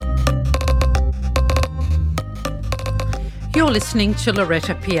You're listening to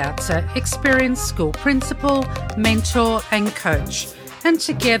Loretta Piazza, experienced school principal, mentor and coach, and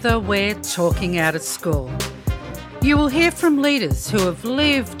together we're talking out of school. You will hear from leaders who have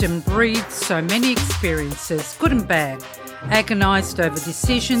lived and breathed so many experiences, good and bad, agonised over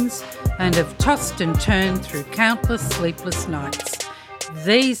decisions, and have tossed and turned through countless sleepless nights.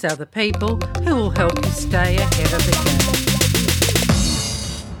 These are the people who will help you stay ahead of the game.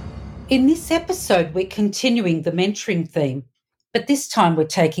 In this episode, we're continuing the mentoring theme, but this time we're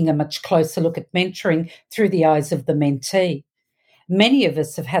taking a much closer look at mentoring through the eyes of the mentee. Many of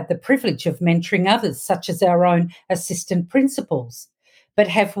us have had the privilege of mentoring others, such as our own assistant principals. But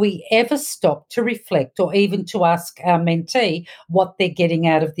have we ever stopped to reflect or even to ask our mentee what they're getting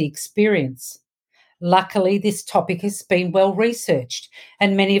out of the experience? Luckily, this topic has been well researched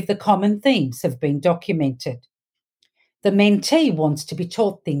and many of the common themes have been documented. The mentee wants to be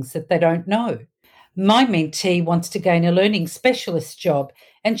taught things that they don't know. My mentee wants to gain a learning specialist job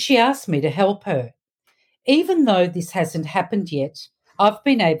and she asked me to help her. Even though this hasn't happened yet, I've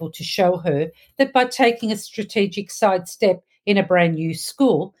been able to show her that by taking a strategic sidestep in a brand new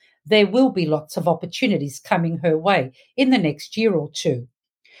school, there will be lots of opportunities coming her way in the next year or two.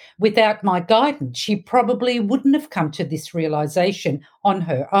 Without my guidance, she probably wouldn't have come to this realization on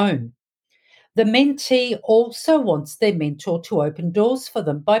her own. The mentee also wants their mentor to open doors for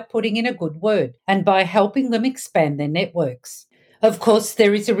them by putting in a good word and by helping them expand their networks. Of course,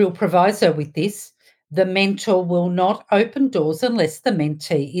 there is a real proviso with this. The mentor will not open doors unless the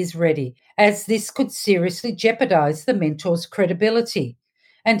mentee is ready, as this could seriously jeopardize the mentor's credibility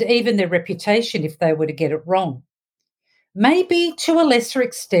and even their reputation if they were to get it wrong. Maybe to a lesser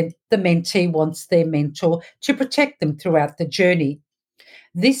extent, the mentee wants their mentor to protect them throughout the journey.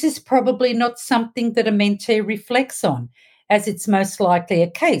 This is probably not something that a mentee reflects on, as it's most likely a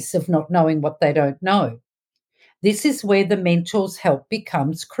case of not knowing what they don't know. This is where the mentor's help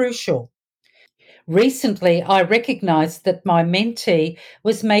becomes crucial. Recently, I recognised that my mentee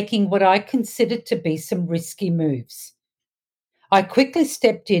was making what I considered to be some risky moves. I quickly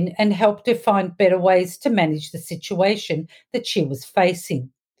stepped in and helped her find better ways to manage the situation that she was facing.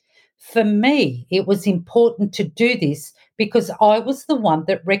 For me, it was important to do this because I was the one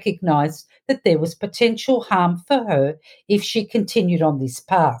that recognised that there was potential harm for her if she continued on this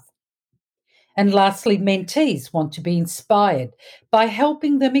path. And lastly, mentees want to be inspired by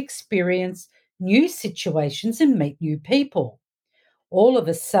helping them experience new situations and meet new people. All of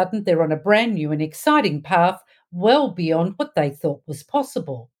a sudden, they're on a brand new and exciting path well beyond what they thought was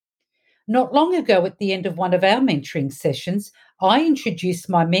possible. Not long ago, at the end of one of our mentoring sessions, I introduced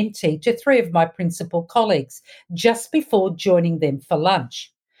my mentee to 3 of my principal colleagues just before joining them for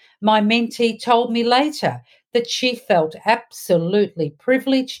lunch. My mentee told me later that she felt absolutely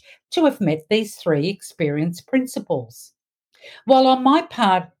privileged to have met these 3 experienced principals. While on my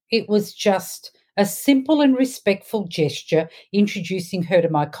part, it was just a simple and respectful gesture introducing her to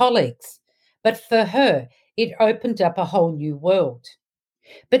my colleagues, but for her, it opened up a whole new world.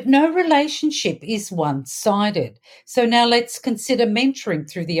 But no relationship is one-sided. So now let's consider mentoring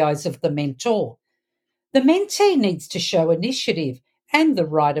through the eyes of the mentor. The mentee needs to show initiative and the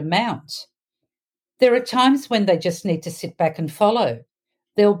right amount. There are times when they just need to sit back and follow.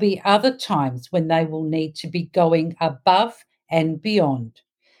 There'll be other times when they will need to be going above and beyond.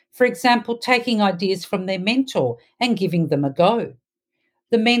 For example, taking ideas from their mentor and giving them a go.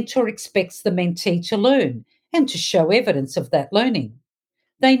 The mentor expects the mentee to learn and to show evidence of that learning.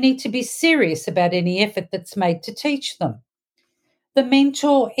 They need to be serious about any effort that's made to teach them. The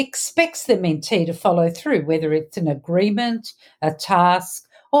mentor expects the mentee to follow through, whether it's an agreement, a task,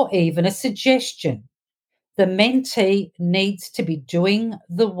 or even a suggestion. The mentee needs to be doing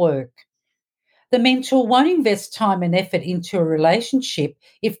the work. The mentor won't invest time and effort into a relationship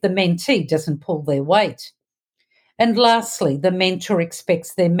if the mentee doesn't pull their weight. And lastly, the mentor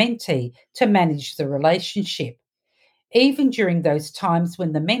expects their mentee to manage the relationship, even during those times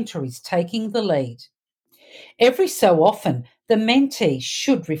when the mentor is taking the lead. Every so often, the mentee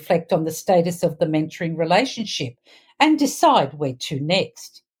should reflect on the status of the mentoring relationship and decide where to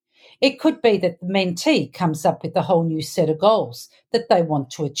next. It could be that the mentee comes up with a whole new set of goals that they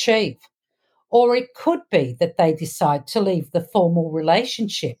want to achieve, or it could be that they decide to leave the formal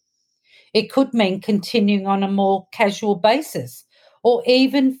relationship. It could mean continuing on a more casual basis, or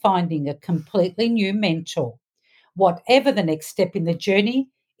even finding a completely new mentor. Whatever the next step in the journey,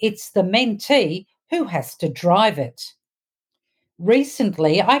 it's the mentee who has to drive it.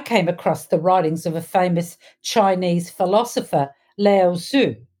 Recently, I came across the writings of a famous Chinese philosopher, Lao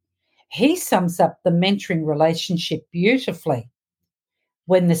Tzu. He sums up the mentoring relationship beautifully.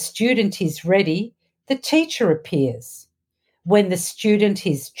 When the student is ready, the teacher appears. When the student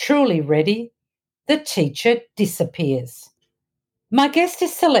is truly ready, the teacher disappears. My guest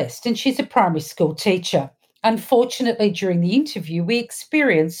is Celeste, and she's a primary school teacher. Unfortunately, during the interview, we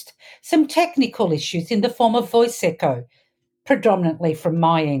experienced some technical issues in the form of voice echo, predominantly from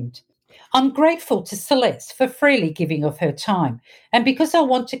my end. I'm grateful to Celeste for freely giving of her time, and because I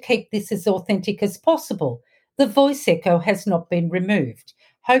want to keep this as authentic as possible, the voice echo has not been removed.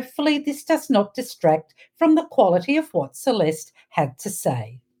 Hopefully, this does not distract from the quality of what Celeste had to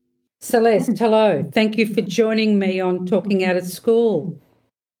say. Celeste, hello. Thank you for joining me on Talking Out of School.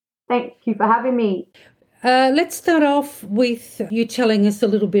 Thank you for having me. Let's start off with you telling us a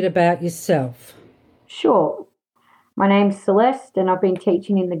little bit about yourself. Sure. My name's Celeste and I've been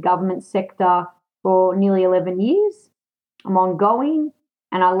teaching in the government sector for nearly 11 years. I'm ongoing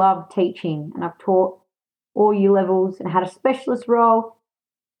and I love teaching, and I've taught all year levels and had a specialist role,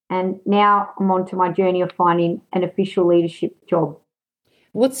 and now I'm on to my journey of finding an official leadership job.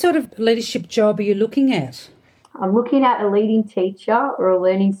 What sort of leadership job are you looking at? I'm looking at a leading teacher or a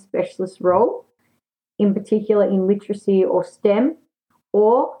learning specialist role, in particular in literacy or STEM,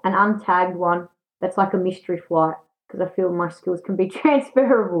 or an untagged one that's like a mystery flight, because I feel my skills can be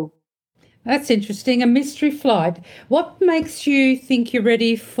transferable. That's interesting. A mystery flight. What makes you think you're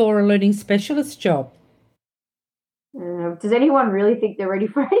ready for a learning specialist job? Does anyone really think they're ready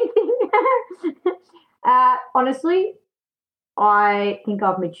for anything? Honestly, I think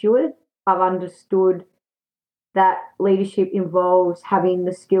I've matured. I've understood that leadership involves having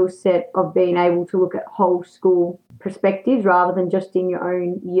the skill set of being able to look at whole school perspectives rather than just in your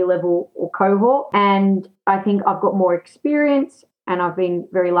own year level or cohort. And I think I've got more experience, and I've been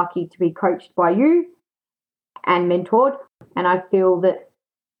very lucky to be coached by you and mentored. And I feel that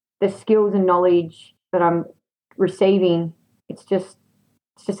the skills and knowledge that I'm receiving, it's just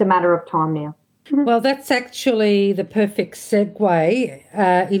a matter of time now. Well, that's actually the perfect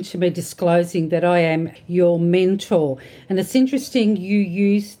segue into me disclosing that I am your mentor. And it's interesting you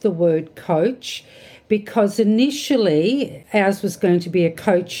used the word coach, because initially ours was going to be a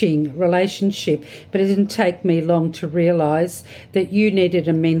coaching relationship, but it didn't take me long to realise that you needed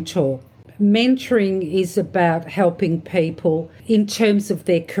a mentor. Mentoring is about helping people in terms of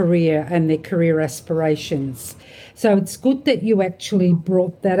their career and their career aspirations. So it's good that you actually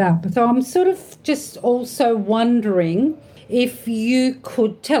brought that up. So I'm sort of just also wondering if you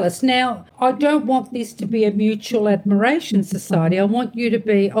could tell us. Now, I don't want this to be a mutual admiration society. I want you to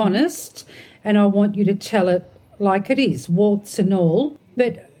be honest, and I want you to tell it like it is, warts and all.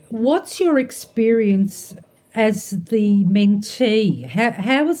 But what's your experience as the mentee?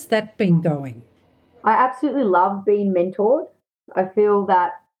 How has that been going? I absolutely love being mentored. I feel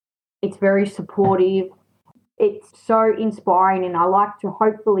that it's very supportive. It's so inspiring, and I like to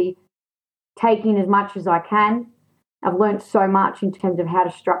hopefully take in as much as I can. I've learned so much in terms of how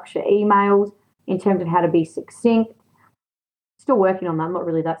to structure emails, in terms of how to be succinct. Still working on that. I'm not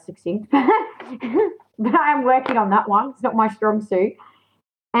really that succinct, but I am working on that one. It's not my strong suit.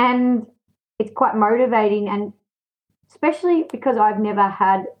 And it's quite motivating, and especially because I've never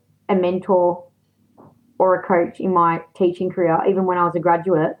had a mentor or a coach in my teaching career, even when I was a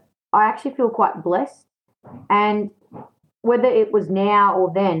graduate. I actually feel quite blessed. And whether it was now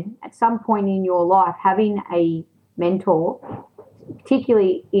or then, at some point in your life, having a mentor,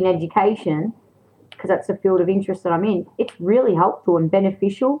 particularly in education, because that's a field of interest that I'm in, it's really helpful and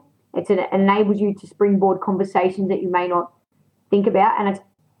beneficial. It enables you to springboard conversations that you may not think about. And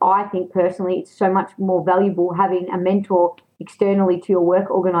I think personally, it's so much more valuable having a mentor externally to your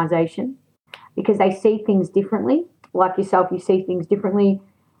work organisation, because they see things differently. Like yourself, you see things differently.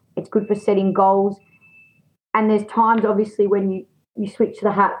 It's good for setting goals. And there's times, obviously, when you switch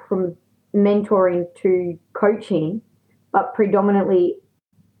the hat from mentoring to coaching, but predominantly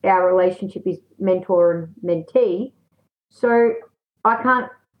our relationship is mentor and mentee. So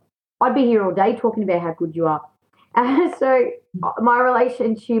I'd be here all day talking about how good you are. So my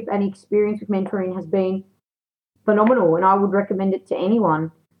relationship and experience with mentoring has been phenomenal, and I would recommend it to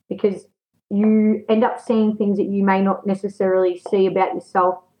anyone, because you end up seeing things that you may not necessarily see about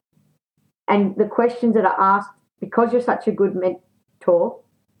yourself. And the questions that are asked, because you're such a good mentor,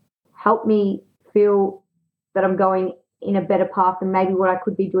 help me feel that I'm going in a better path than maybe what I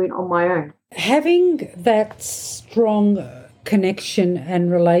could be doing on my own. Having that strong connection and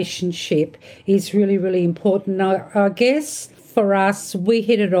relationship is really, really important. I guess for us, we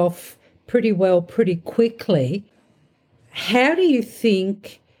hit it off pretty well, pretty quickly. How do you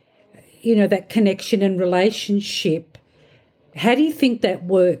think, that connection and relationship, how do you think that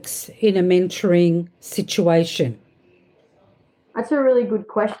works in a mentoring situation? That's a really good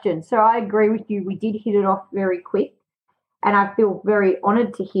question. So I agree with you. We did hit it off very quick. And I feel very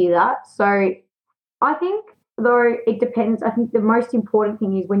honoured to hear that. So I think, though, it depends. I think the most important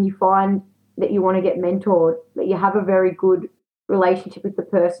thing is when you find that you want to get mentored, that you have a very good relationship with the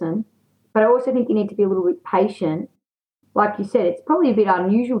person. But I also think you need to be a little bit patient. Like you said, it's probably a bit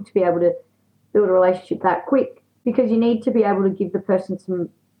unusual to be able to build a relationship that quick, because you need to be able to give the person some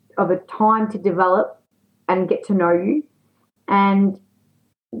of a time to develop and get to know you. And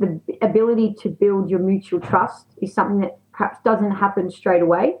the ability to build your mutual trust is something that perhaps doesn't happen straight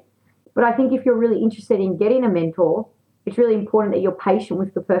away. But I think if you're really interested in getting a mentor, it's really important that you're patient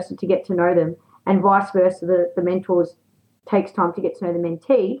with the person to get to know them, and vice versa, the mentors takes time to get to know the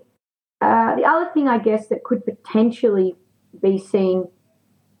mentee. The other thing, I guess, that could potentially be seen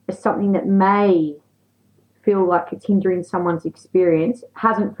as something that may feel like it's hindering someone's experience,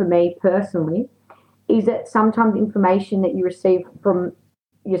 hasn't for me personally, is that sometimes information that you receive from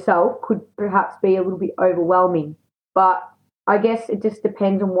yourself could perhaps be a little bit overwhelming. But I guess it just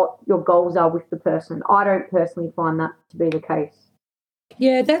depends on what your goals are with the person. I don't personally find that to be the case.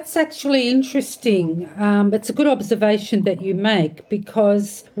 Yeah, that's actually interesting. It's a good observation that you make,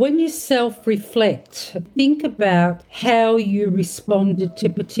 because when you self-reflect, think about how you responded to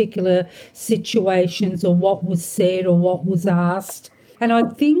particular situations, or what was said or what was asked. And I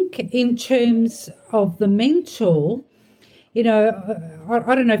think in terms of the mentor, I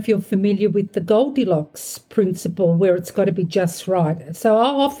don't know if you're familiar with the Goldilocks principle, where it's got to be just right. So I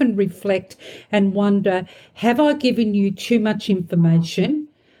often reflect and wonder, have I given you too much information,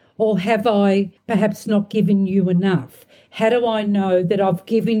 or have I perhaps not given you enough? How do I know that I've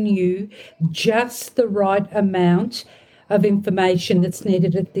given you just the right amount of information that's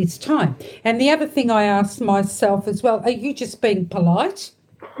needed at this time? And the other thing I ask myself as well, are you just being polite,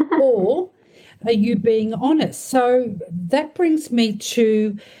 or are you being honest? So that brings me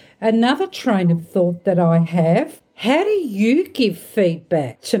to another train of thought that I have. How do you give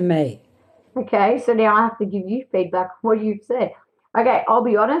feedback to me? Okay, so now I have to give you feedback on what you've said. Okay, I'll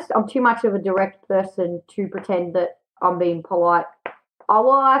be honest, I'm too much of a direct person to pretend that I'm being polite. Oh,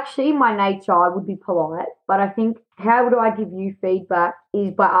 well, actually, my nature, I would be polite, but I think how do I give you feedback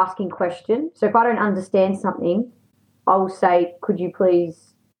is by asking questions. So if I don't understand something, I will say, could you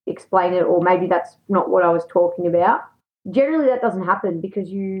please explain it, or maybe that's not what I was talking about. Generally, that doesn't happen because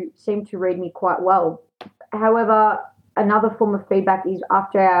you seem to read me quite well. However, another form of feedback is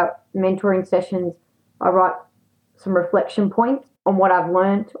after our mentoring sessions, I write some reflection points on what I've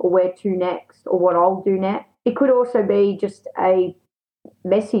learned, or where to next, or what I'll do next. It could also be just a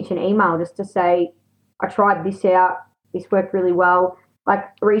message, an email, just to say, I tried this out, this worked really well. Like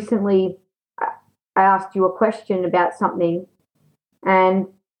recently, I asked you a question about something, and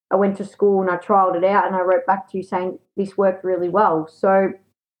I went to school and I trialed it out, and I wrote back to you saying this worked really well. So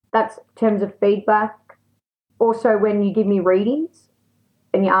that's in terms of feedback. Also, when you give me readings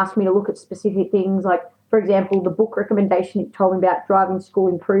and you ask me to look at specific things, like, for example, the book recommendation you told me about, Driving School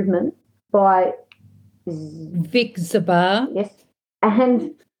Improvement by Vic Zabar. Yes.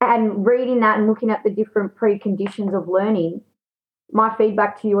 And reading that and looking at the different preconditions of learning, my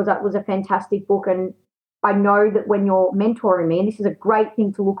feedback to you was that was a fantastic book. And I know that when you're mentoring me, and this is a great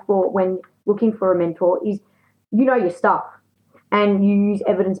thing to look for when looking for a mentor, is you know your stuff and you use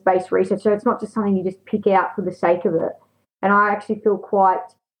evidence-based research. So it's not just something you just pick out for the sake of it. And I actually feel quite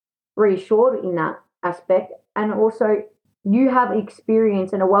reassured in that aspect. And also, you have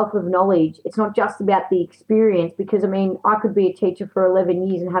experience and a wealth of knowledge. It's not just about the experience, because, I mean, I could be a teacher for 11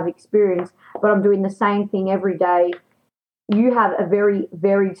 years and have experience, but I'm doing the same thing every day. You have a very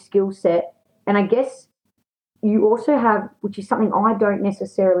varied skill set. And I guess you also have, which is something I don't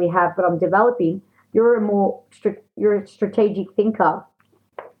necessarily have, but I'm developing, you're a strategic thinker.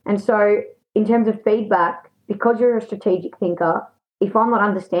 And so in terms of feedback, because you're a strategic thinker, if I'm not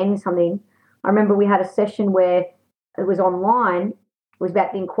understanding something, I remember we had a session where it was online, it was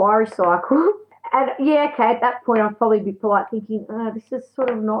about the inquiry cycle. And yeah, okay, at that point I'd probably be polite thinking, this is sort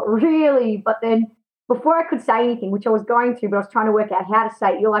of not really. But then before I could say anything, which I was going to, but I was trying to work out how to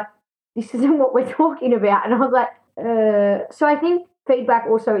say it, you're like, this isn't what we're talking about. And I was like, so I think feedback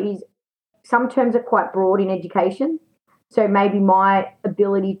also is, some terms are quite broad in education. So maybe my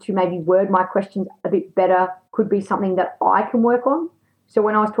ability to maybe word my questions a bit better could be something that I can work on. So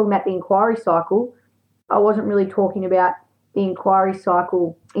when I was talking about the inquiry cycle, I wasn't really talking about the inquiry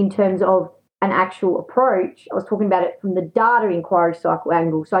cycle in terms of an actual approach. I was talking about it from the data inquiry cycle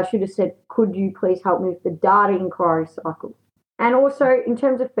angle. So I should have said, could you please help me with the data inquiry cycle? And also in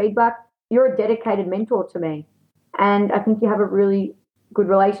terms of feedback, you're a dedicated mentor to me. And I think you have a really good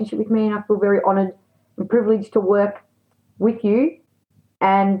relationship with me, and I feel very honoured and privileged to work with you.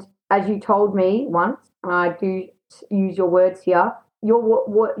 And as you told me once, I do use your words here,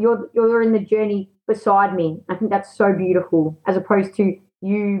 you're in the journey beside me. I think that's so beautiful, as opposed to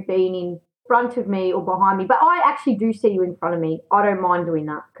you being in front of me or behind me. But I actually do see you in front of me. I don't mind doing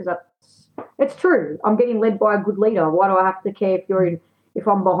that because it's true. I'm getting led by a good leader. Why do I have to care if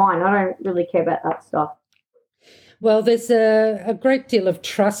I'm behind? I don't really care about that stuff. Well, there's a great deal of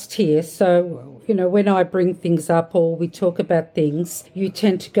trust here. So, when I bring things up or we talk about things, you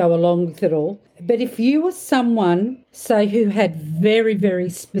tend to go along with it all. But if you were someone, say, who had very,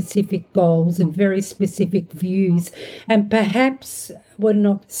 very specific goals and very specific views, and perhaps were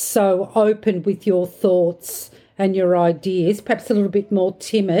not so open with your thoughts and your ideas, perhaps a little bit more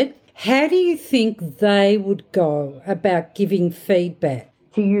timid, how do you think they would go about giving feedback?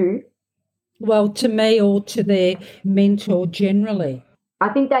 To you? Well, to me or to their mentor generally. I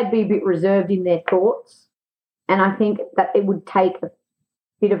think they'd be a bit reserved in their thoughts. And I think that it would take a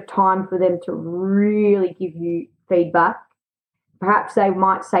bit of time for them to really give you feedback. Perhaps they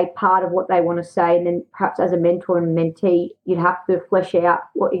might say part of what they want to say, and then perhaps as a mentor and mentee, you'd have to flesh out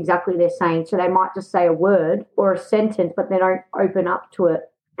what exactly they're saying. So they might just say a word or a sentence, but they don't open up to it.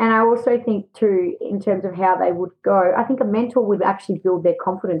 And I also think, too, in terms of how they would go, I think a mentor would actually build their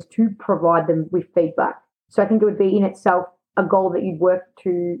confidence to provide them with feedback. So I think it would be in itself a goal that you'd work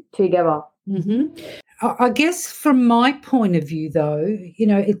together. Mm-hmm. I guess from my point of view, though,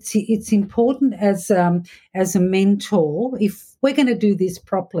 it's important as a mentor, if we're going to do this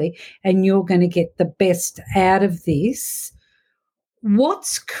properly and you're going to get the best out of this,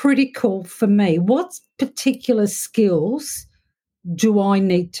 what's critical for me? What particular skills do I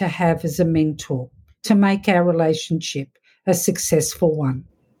need to have as a mentor to make our relationship a successful one?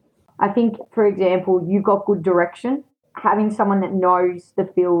 I think, for example, you've got good direction. Having someone that knows the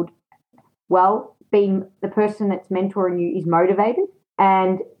field well, being the person that's mentoring you is motivated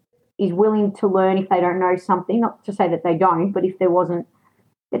and is willing to learn if they don't know something, not to say that they don't, but if there wasn't,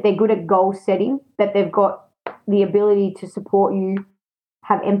 that they're good at goal setting, that they've got the ability to support you,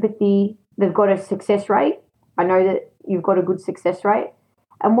 have empathy, they've got a success rate. I know that you've got a good success rate.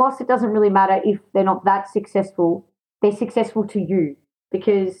 And whilst it doesn't really matter if they're not that successful, they're successful to you,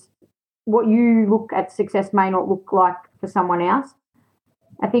 because what you look at success may not look like for someone else.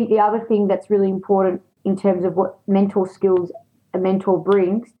 I think the other thing that's really important in terms of what mentor skills a mentor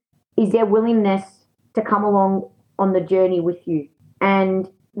brings is their willingness to come along on the journey with you. And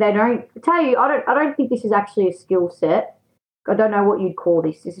they don't tell you, I don't think this is actually a skill set. I don't know what you'd call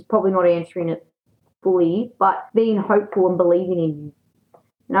this. This is probably not answering it fully, but being hopeful and believing in you.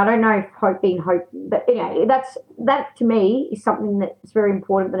 And I don't know if being hopeful, but anyway, that to me is something that's very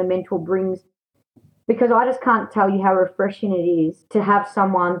important that a mentor brings, because I just can't tell you how refreshing it is to have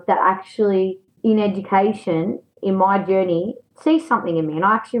someone that actually in education, in my journey, sees something in me. And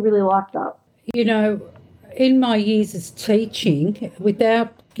I actually really like that. In my years as teaching,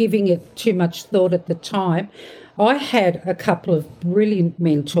 without giving it too much thought at the time, I had a couple of brilliant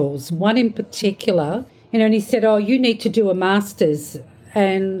mentors, one in particular, and he said, "Oh, you need to do a master's."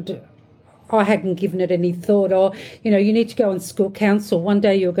 And I hadn't given it any thought. Or, you need to go on school council. One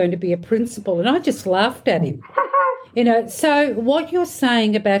day you're going to be a principal. And I just laughed at him. So what you're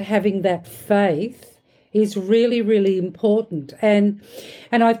saying about having that faith is really, really important. And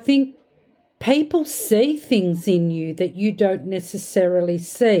I think people see things in you that you don't necessarily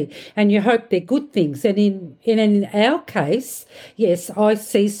see, and you hope they're good things. And in our case, yes, I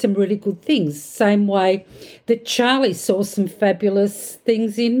see some really good things, same way that Charlie saw some fabulous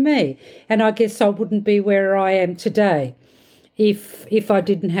things in me. And I guess I wouldn't be where I am today if I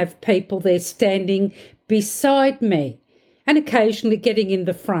didn't have people there standing beside me and occasionally getting in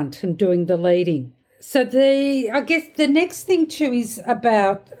the front and doing the leading. So I guess the next thing too is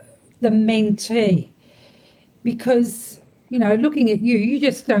about the mentee, because, looking at you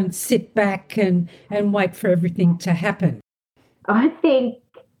just don't sit back and wait for everything to happen. I think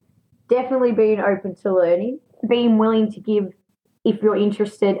definitely being open to learning, being willing to give, if you're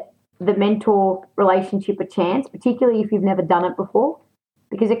interested, the mentor relationship a chance, particularly if you've never done it before,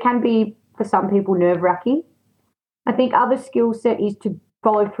 because it can be, for some people, nerve-wracking. I think other skill set is to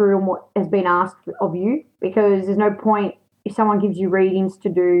follow through on what has been asked of you, because there's no point if someone gives you readings to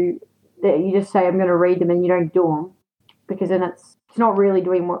do that you just say, I'm going to read them, and you don't do them, because then it's not really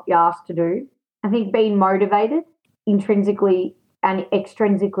doing what you're asked to do. I think being motivated intrinsically and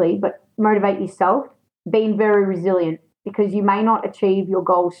extrinsically, but motivate yourself, being very resilient, because you may not achieve your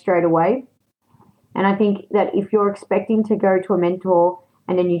goals straight away. And I think that if you're expecting to go to a mentor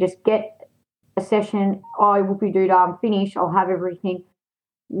and then you just get a session, oh, whoopie-doo-dah, I'm finished, I'll have everything,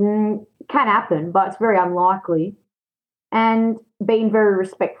 can happen, but it's very unlikely. And being very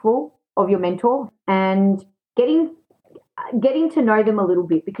respectful of your mentor and getting to know them a little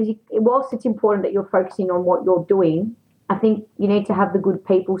bit, because whilst it's important that you're focusing on what you're doing, I think you need to have the good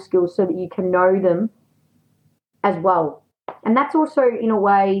people skills so that you can know them as well. And that's also, in a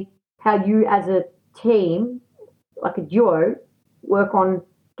way, how you as a team, like a duo, work on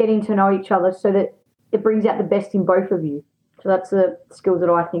getting to know each other so that it brings out the best in both of you. So that's the skills that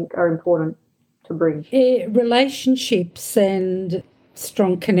I think are important to bring. Relationships and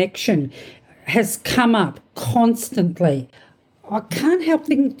strong connection has come up constantly. I can't help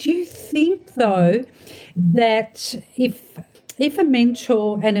thinking, do you think, though, that if a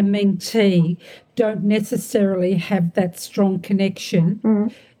mentor and a mentee don't necessarily have that strong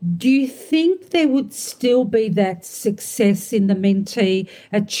connection, do you think there would still be that success in the mentee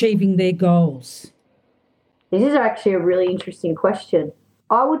achieving their goals? This is actually a really interesting question.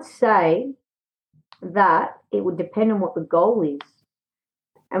 I would say that it would depend on what the goal is.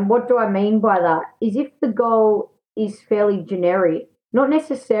 And what do I mean by that? Is if the goal is fairly generic, not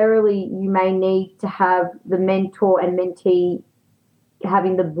necessarily you may need to have the mentor and mentee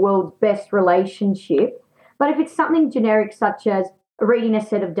having the world's best relationship, but if it's something generic such as reading a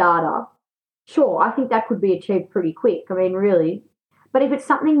set of data, sure, I think that could be achieved pretty quick. I mean, really. But if it's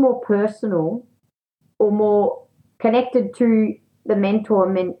something more personal or more connected to the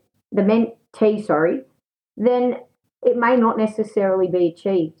the mentee, then it may not necessarily be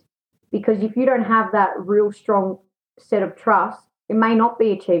achieved. Because if you don't have that real strong set of trust, it may not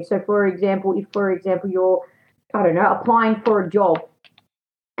be achieved. So, for example, if you're, I don't know, applying for a job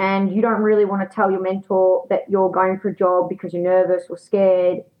and you don't really want to tell your mentor that you're going for a job because you're nervous or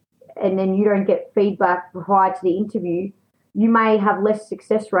scared, and then you don't get feedback prior to the interview, you may have less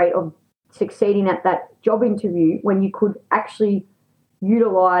success rate of succeeding at that job interview when you could actually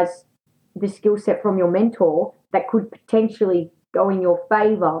utilize the skill set from your mentor that could potentially go in your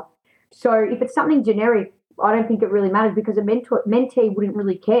favor. So if it's something generic, I don't think it really matters, because a mentee wouldn't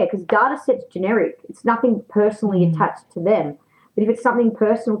really care, because data set's generic. It's nothing personally attached to them. But if it's something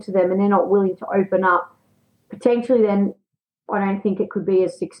personal to them and they're not willing to open up, potentially then I don't think it could be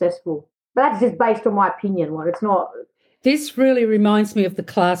as successful. But that's just based on my opinion. Like, it's not. This really reminds me of the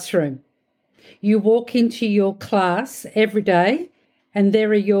classroom. You walk into your class every day and there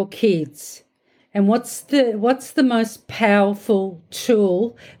are your kids. And what's the most powerful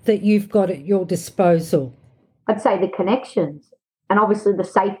tool that you've got at your disposal? I'd say the connections, and obviously the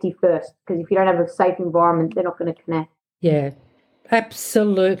safety first, because if you don't have a safe environment, they're not going to connect. Yeah,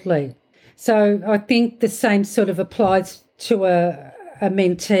 absolutely. So I think the same sort of applies to a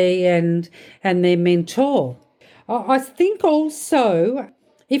mentee and their mentor. I think also,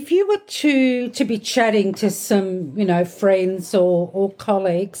 if you were to be chatting to some, friends or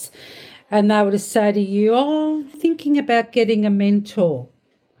colleagues, and they were to say to you, I'm thinking about getting a mentor,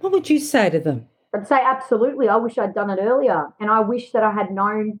 what would you say to them? I'd say absolutely. I wish I'd done it earlier. And I wish that I had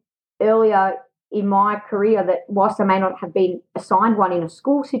known earlier in my career that whilst I may not have been assigned one in a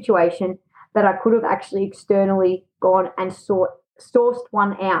school situation, that I could have actually externally gone and sourced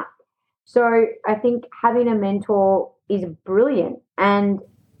one out. So I think having a mentor is brilliant, and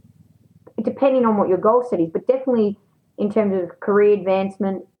depending on what your goal set is, but definitely in terms of career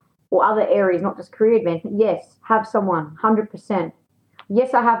advancement or other areas, not just career advancement, yes, have someone, 100%.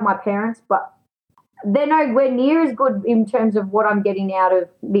 Yes, I have my parents, but they're nowhere near as good in terms of what I'm getting out of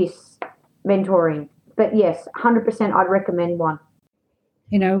this mentoring. But yes, 100% I'd recommend one.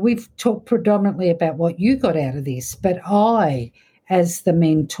 We've talked predominantly about what you got out of this, but I, as the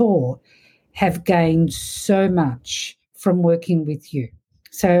mentor, have gained so much from working with you.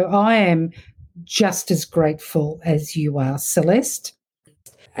 So I am just as grateful as you are, Celeste.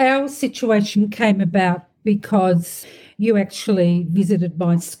 Our situation came about because you actually visited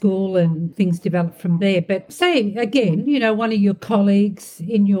my school and things developed from there. But say, again, one of your colleagues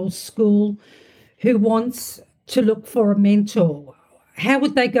in your school who wants to look for a mentor, how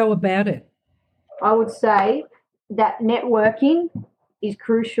would they go about it? I would say that networking is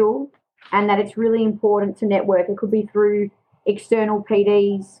crucial, and that it's really important to network. It could be through external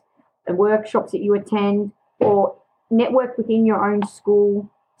PDs and workshops that you attend, or network within your own school.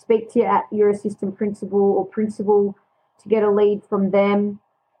 Speak to your assistant principal or principal to get a lead from them.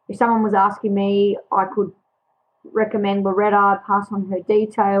 If someone was asking me, I could recommend Loretta, pass on her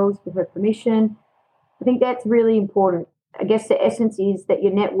details with her permission. I think that's really important. I guess the essence is that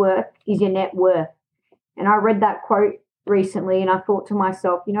your network is your net worth. And I read that quote recently and I thought to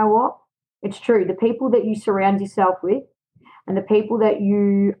myself, you know what? It's true. The people that you surround yourself with and the people that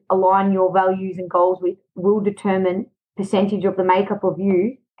you align your values and goals with will determine percentage of the makeup of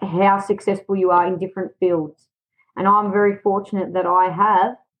you, how successful you are in different fields. And I'm very fortunate that I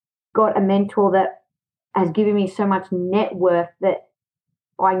have got a mentor that has given me so much net worth that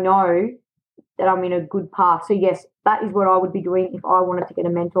I know that I'm in a good path. So yes, that is what I would be doing if I wanted to get a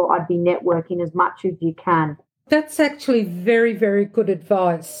mentor. I'd be networking as much as you can. That's actually very, very good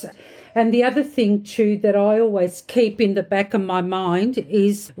advice. And the other thing too that I always keep in the back of my mind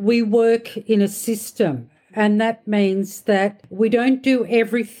is we work in a system. And that means that we don't do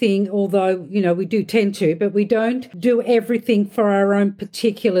everything, although, we do tend to, but we don't do everything for our own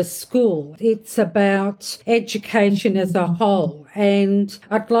particular school. It's about education as a whole. And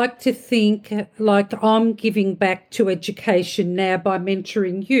I'd like to think like I'm giving back to education now by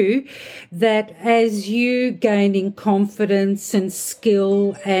mentoring you, that as you gaining confidence and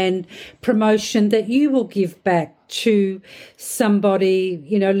skill and promotion, that you will give back to somebody,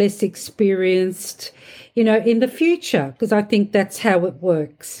 less experienced, in the future, because I think that's how it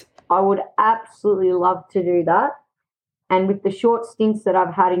works. I would absolutely love to do that. And with the short stints that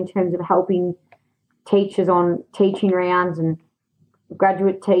I've had in terms of helping teachers on teaching rounds and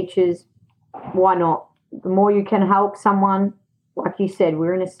graduate teachers, why not? The more you can help someone, like you said,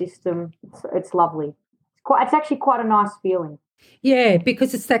 we're in a system. It's lovely. It's actually quite a nice feeling. Yeah,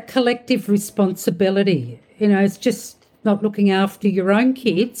 because it's that collective responsibility. It's just not looking after your own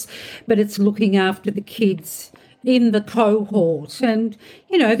kids, but it's looking after the kids in the cohort and,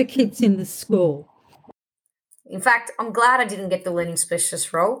 the kids in the school. In fact, I'm glad I didn't get the learning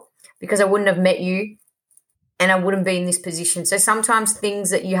specialist role, because I wouldn't have met you and I wouldn't be in this position. So sometimes things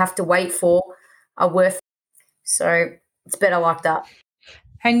that you have to wait for are worth it. So it's better like that.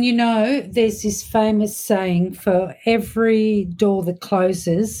 And, there's this famous saying, for every door that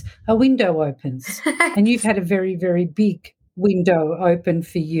closes, a window opens. And you've had a very, very big window open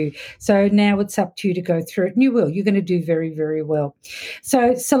for you. So now it's up to you to go through it. And you will. You're going to do very, very well.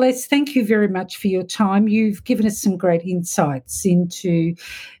 So, Celeste, thank you very much for your time. You've given us some great insights into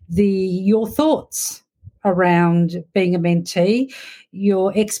your thoughts around being a mentee,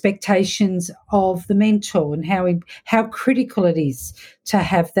 your expectations of the mentor, and how critical it is to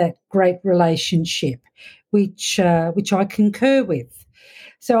have that great relationship, which I concur with.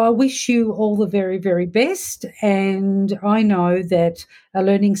 So I wish you all the very, very best, and I know that a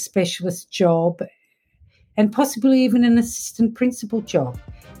learning specialist job and possibly even an assistant principal job,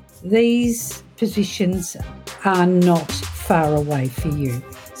 these positions are not far away for you.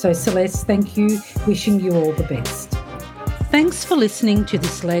 So, Celeste, thank you. Wishing you all the best. Thanks for listening to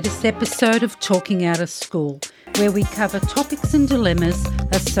this latest episode of Talking Out of School, where we cover topics and dilemmas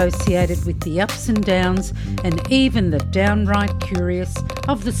associated with the ups and downs and even the downright curious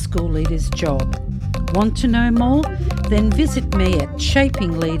of the school leader's job. Want to know more? Then visit me at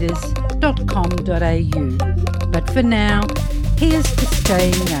shapingleaders.com.au. But for now, here's to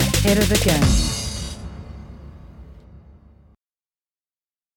staying ahead of the game.